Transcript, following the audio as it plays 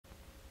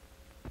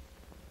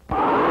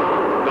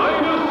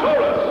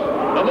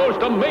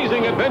most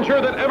amazing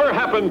adventure that ever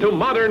happened to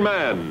modern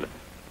man.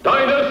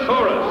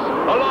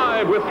 Dinosaurus,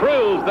 alive with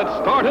thrills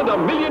that started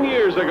 1,000,000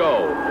 years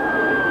ago.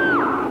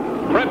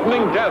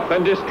 Threatening death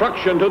and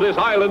destruction to this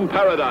island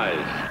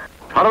paradise.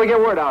 How do we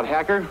get word out,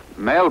 Hacker?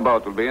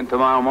 Mailboat will be in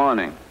tomorrow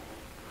morning.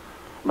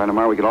 By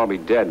tomorrow we could all be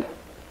dead.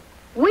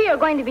 We are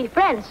going to be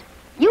friends.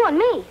 You and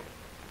me.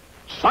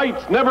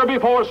 Sights never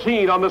before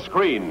seen on the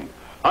screen.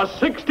 A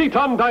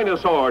 60-ton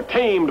dinosaur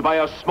tamed by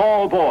a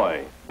small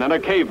boy and a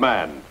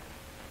caveman.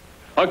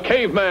 A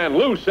caveman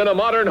loose in a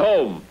modern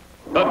home.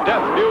 The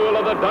death duel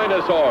of the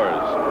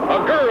dinosaurs.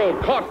 A girl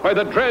caught by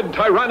the dread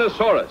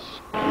Tyrannosaurus.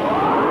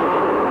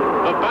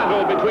 The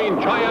battle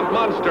between giant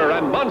monster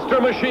and monster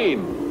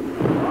machine.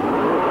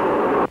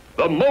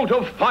 The moat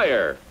of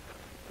fire.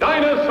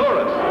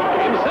 Dinosaurus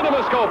in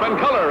CinemaScope and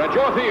color at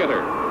your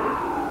theater.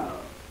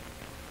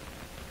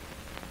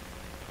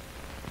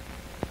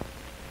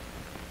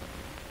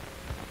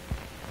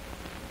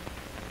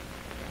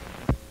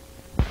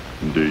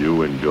 Do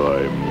you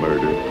enjoy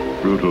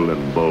murder, brutal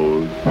and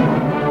bold?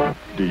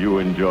 Do you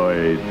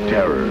enjoy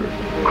terror,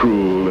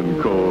 cruel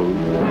and cold?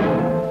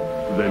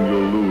 Then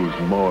you'll lose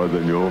more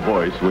than your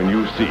voice when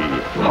you see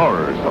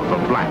Horrors of the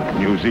Black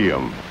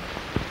Museum.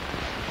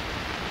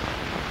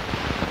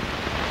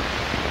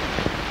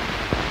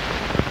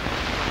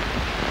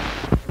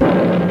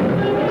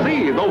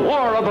 See the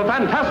war of the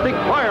fantastic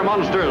fire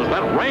monsters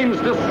that rains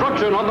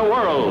destruction on the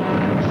world.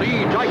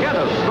 See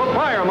Gigantus, the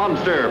fire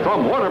monster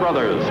from Warner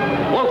Brothers.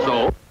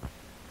 Also,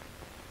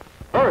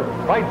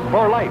 Earth fights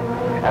for life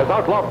as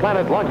Outlaw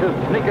Planet launches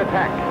sneak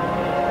attack.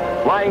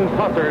 Flying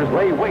saucers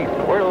lay waste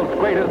world's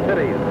greatest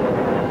cities.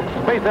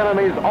 Space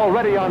enemies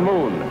already on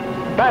moon.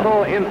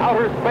 Battle in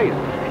outer space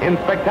in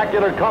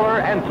spectacular color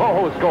and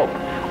Toho scope.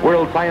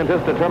 World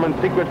scientists determine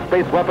secret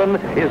space weapon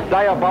is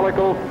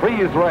diabolical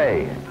freeze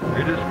ray.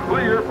 It is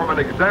clear from an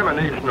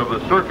examination of the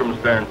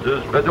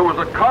circumstances that there was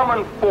a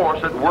common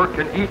force at work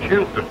in each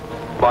instance.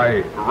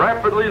 By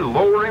rapidly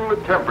lowering the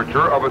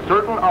temperature of a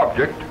certain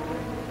object,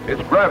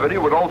 its gravity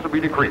would also be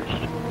decreased.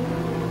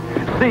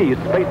 See,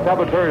 space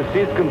saboteurs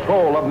seize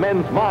control of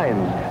men's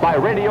minds by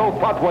radio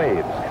thought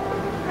waves.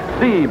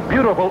 See,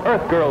 beautiful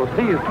Earth girls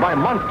seized by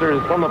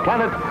monsters from the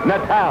planet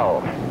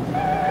Natal.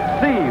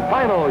 See,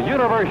 final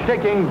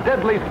universe-shaking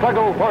deadly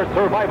struggle for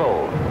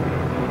survival.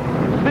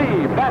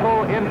 See,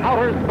 battle in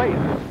outer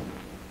space.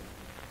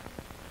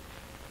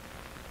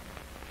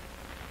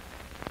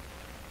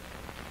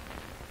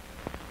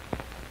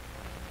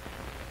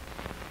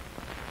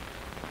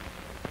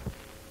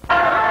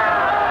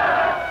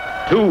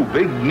 Two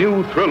big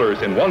new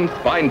thrillers in one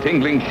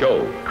spine-tingling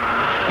show.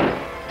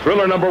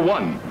 Thriller number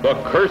 1, The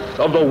Curse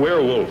of the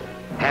Werewolf.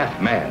 Half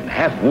man,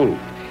 half wolf.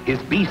 His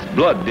beast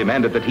blood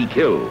demanded that he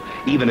kill,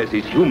 even as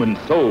his human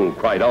soul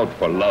cried out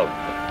for love.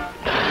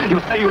 You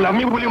say you love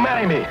me, will you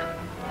marry me?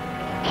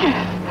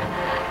 Yes.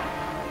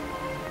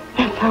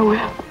 Yes, I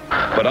will.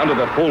 But under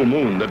the full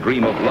moon, the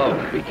dream of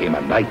love became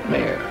a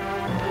nightmare.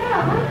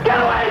 Get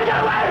away!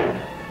 Get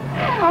away!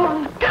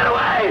 Oh. Get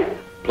away!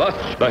 Plus,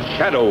 the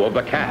shadow of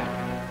the cat.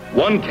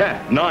 One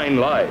cat, 9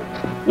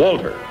 lives.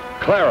 Walter,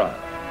 Clara,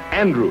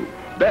 Andrew,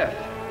 Beth,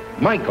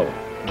 Michael,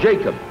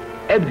 Jacob,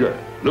 Edgar,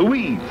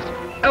 Louise,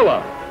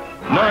 Ella.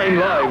 9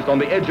 lives on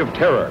the edge of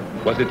terror.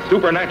 Was it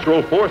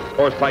supernatural force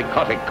or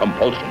psychotic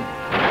compulsion?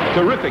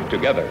 Terrific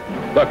together.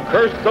 The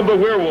Curse of the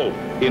Werewolf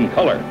in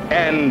color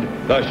and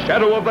The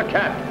Shadow of the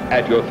Cat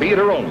at your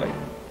theater only.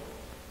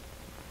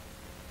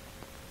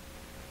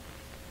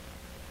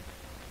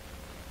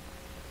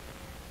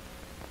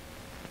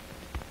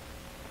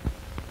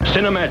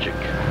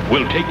 Cinemagic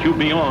will take you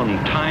beyond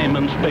time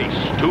and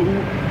space to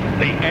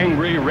the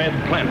Angry Red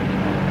Planet.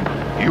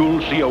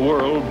 You'll see a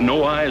world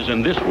no eyes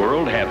in this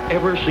world have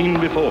ever seen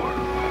before.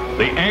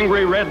 The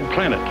Angry Red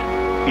Planet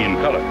in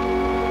color.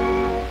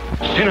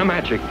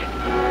 Cinemagic,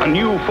 a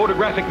new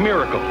photographic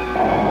miracle,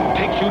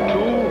 takes you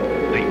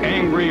to the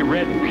Angry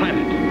Red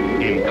Planet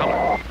in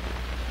color.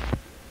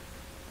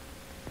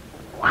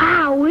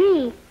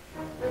 Wowee!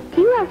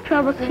 Do you have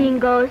trouble seeing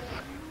ghosts?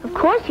 Of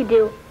course you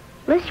do.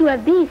 Unless you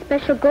have these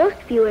special ghost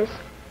viewers.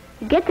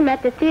 You get them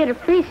at the theater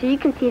free so you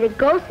can see the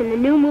ghosts in the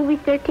new movie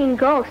 13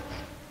 Ghosts.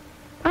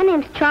 My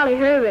name's Charlie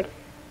Herbert.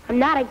 I'm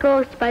not a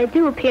ghost, but I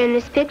do appear in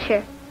this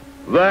picture.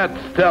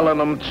 That's telling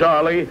them,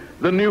 Charlie.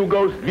 The new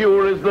Ghost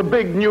Viewer is the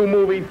big new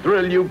movie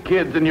thrill you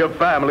kids and your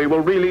family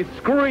will really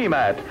scream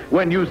at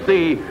when you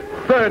see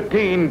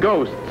 13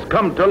 ghosts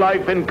come to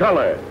life in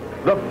color.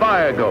 The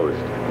Fire Ghost.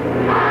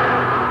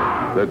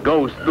 The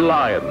Ghost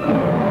Lion.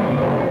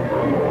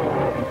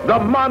 The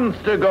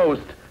Monster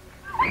Ghost.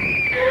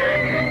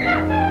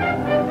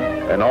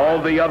 And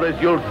all the others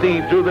you'll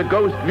see through the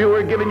Ghost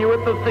Viewer giving you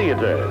at the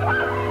theater.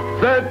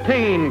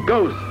 13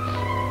 Ghosts.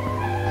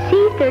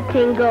 See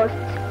 13 Ghosts,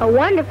 a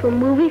wonderful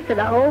movie for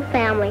the whole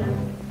family.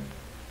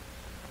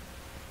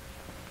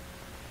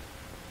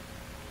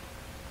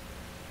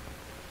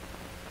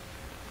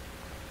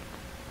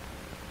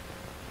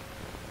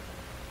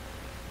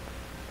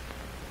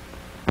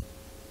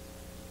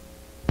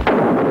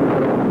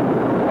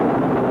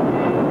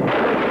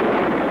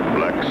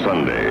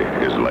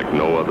 Sunday is like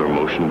no other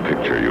motion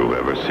picture you've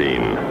ever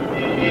seen.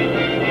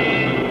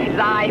 It is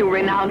I who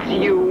renounce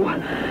you,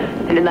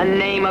 and in the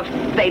name of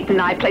Satan,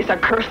 I place a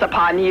curse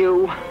upon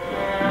you.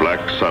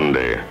 Black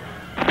Sunday.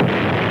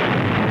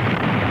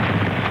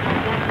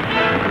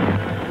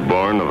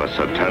 Born of a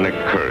satanic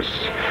curse,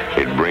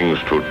 it brings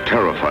to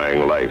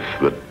terrifying life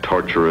the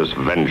torturous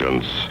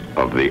vengeance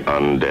of the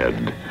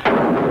undead.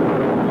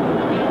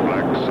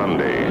 Black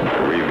Sunday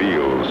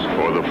reveals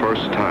for the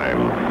first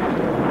time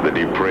the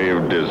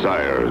depraved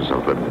desires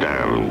of the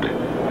damned.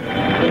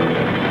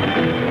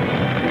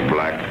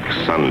 Black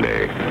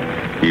Sunday.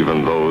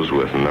 Even those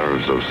with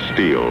nerves of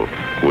steel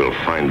will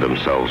find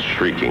themselves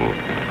shrieking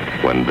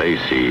when they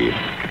see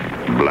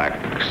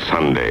Black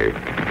Sunday.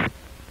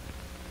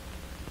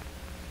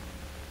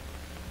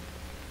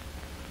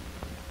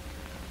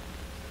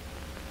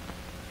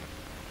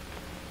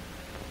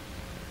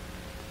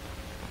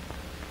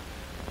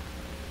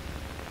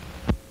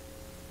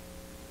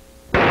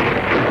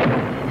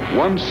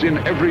 Once in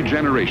every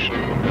generation,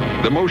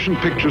 the motion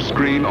picture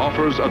screen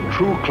offers a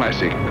true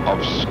classic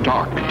of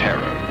stark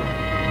terror.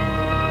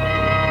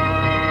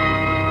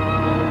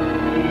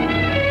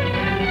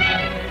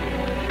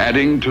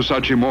 Adding to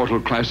such immortal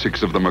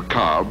classics of the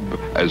macabre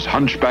as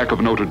Hunchback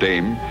of Notre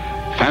Dame,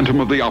 Phantom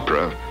of the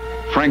Opera,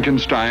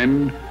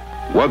 Frankenstein,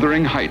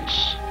 Wuthering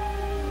Heights,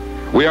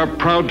 we are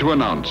proud to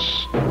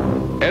announce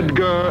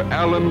Edgar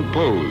Allan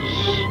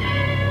Poe's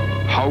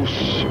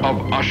House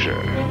of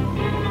Usher,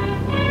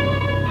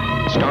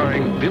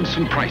 starring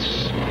Vincent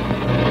Price.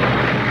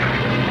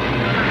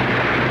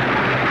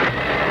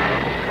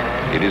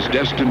 It is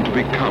destined to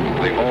become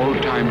the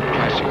all-time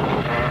classic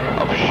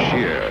of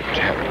sheer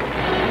terror.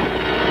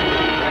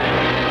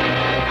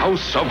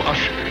 House of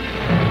Usher,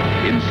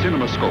 in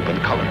CinemaScope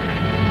and color.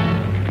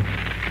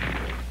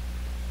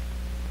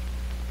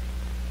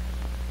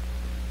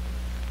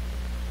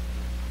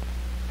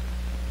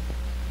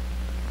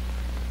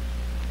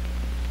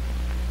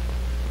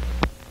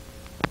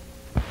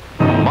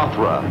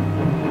 Mothra.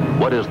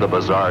 What is the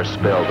bizarre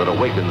spell that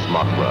awakens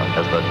Mothra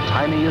as the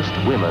tiniest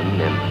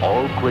women in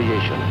all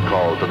creation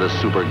called to the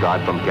super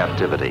god from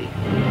captivity?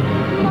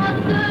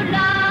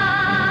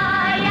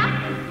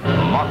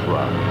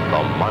 Mothra,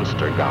 the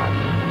monster god.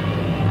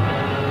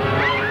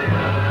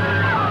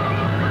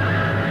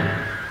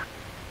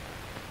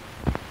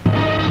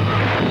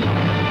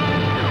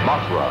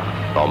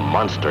 Mothra, the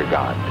monster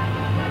god.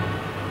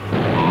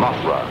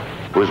 Mothra,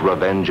 whose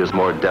revenge is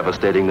more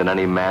devastating than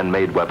any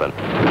man-made weapon.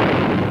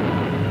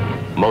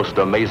 Most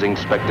amazing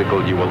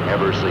spectacle you will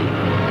ever see.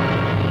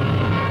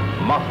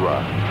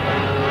 Mothra.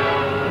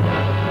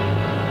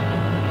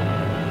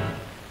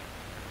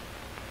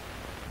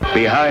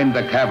 Behind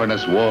the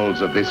cavernous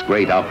walls of this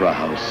great opera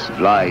house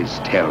lies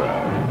terror,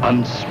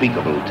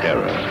 unspeakable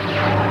terror.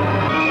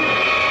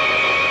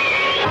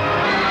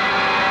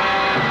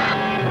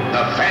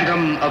 The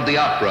Phantom of the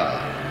Opera.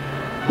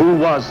 Who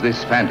was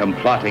this phantom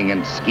plotting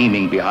and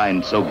scheming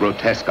behind so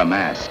grotesque a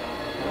mask?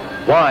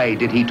 Why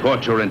did he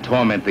torture and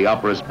torment the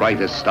opera's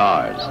brightest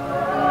stars?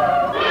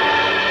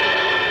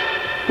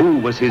 Who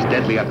was his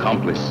deadly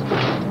accomplice?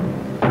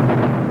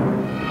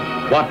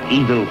 What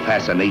evil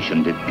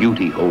fascination did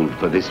beauty hold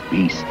for this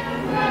beast?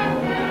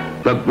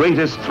 The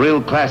greatest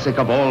thrill classic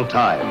of all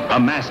time, a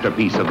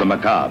masterpiece of the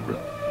macabre.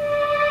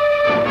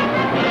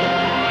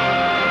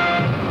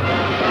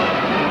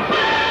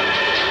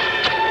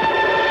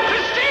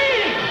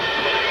 Christine!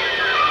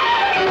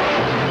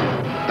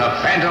 The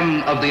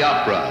Phantom of the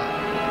Opera,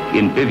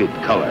 in vivid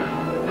color.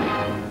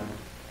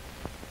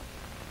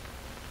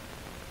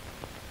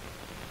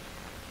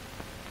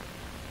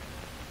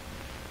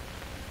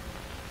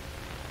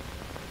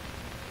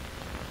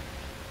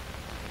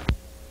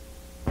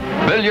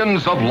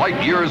 Billions of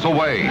light years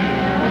away,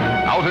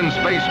 out in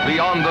space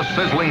beyond the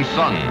sizzling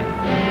sun,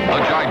 a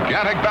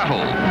gigantic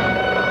battle.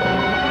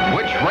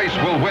 Which race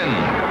will win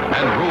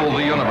and rule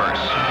the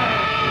universe?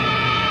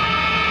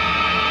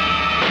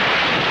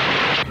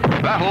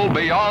 Battle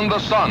beyond the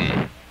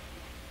sun.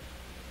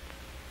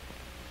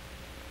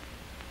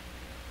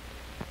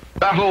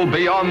 Battle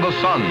beyond the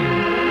sun.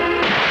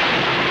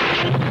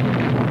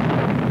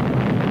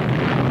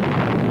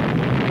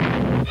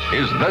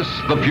 Is this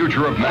the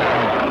future of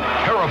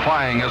man?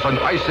 Terrifying as an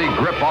icy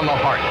grip on the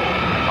heart.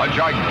 A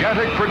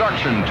gigantic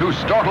production to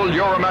startle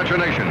your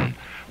imagination.